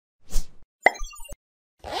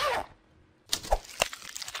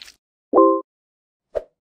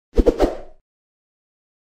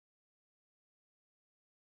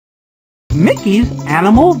Mickey's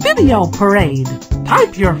Animal Video Parade.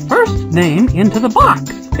 Type your first name into the box,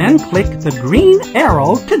 then click the green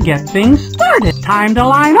arrow to get things started. Time to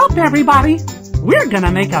line up, everybody. We're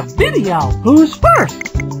gonna make a video. Who's first?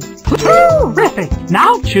 Terrific!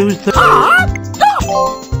 Now choose the top.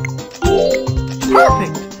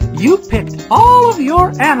 Perfect! You picked all of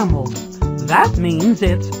your animals. That means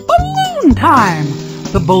it's balloon time.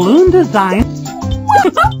 The balloon design.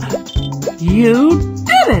 You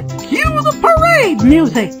did it! Cue the parade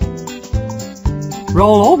music.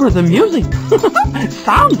 Roll over the music.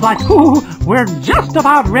 Sounds like we're just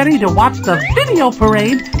about ready to watch the video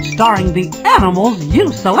parade starring the animals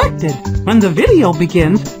you selected. When the video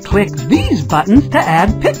begins, click these buttons to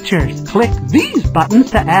add pictures. Click these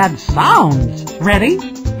buttons to add sounds. Ready?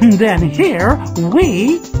 Then here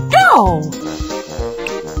we go!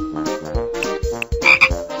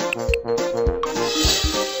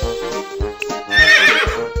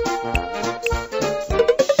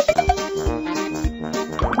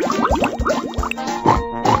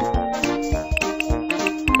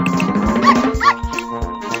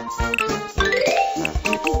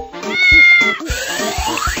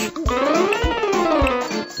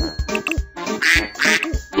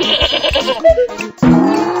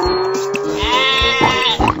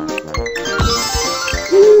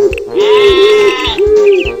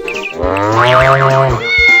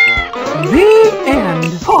 The end.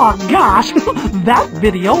 Oh gosh, that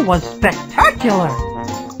video was spectacular.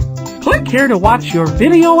 Click here to watch your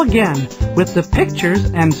video again with the pictures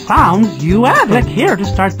and sounds you added. Click here to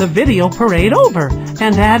start the video parade over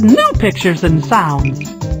and add new pictures and sounds.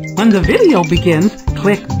 When the video begins,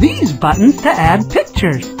 click these buttons to add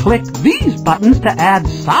pictures. Click these buttons to add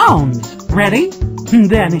sounds. Ready?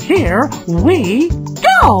 Then here we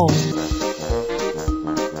go!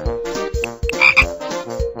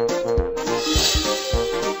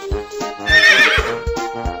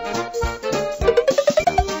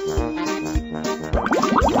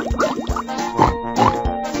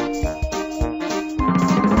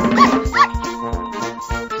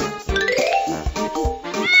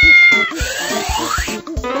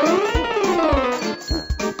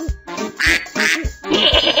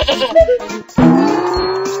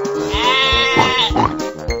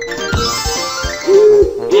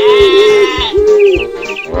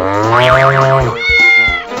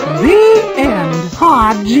 The end.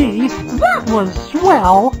 Aw, gee, that was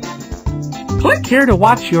swell. Click here to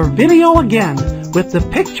watch your video again with the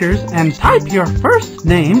pictures and type your first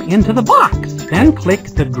name into the box. Then click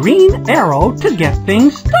the green arrow to get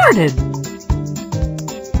things started.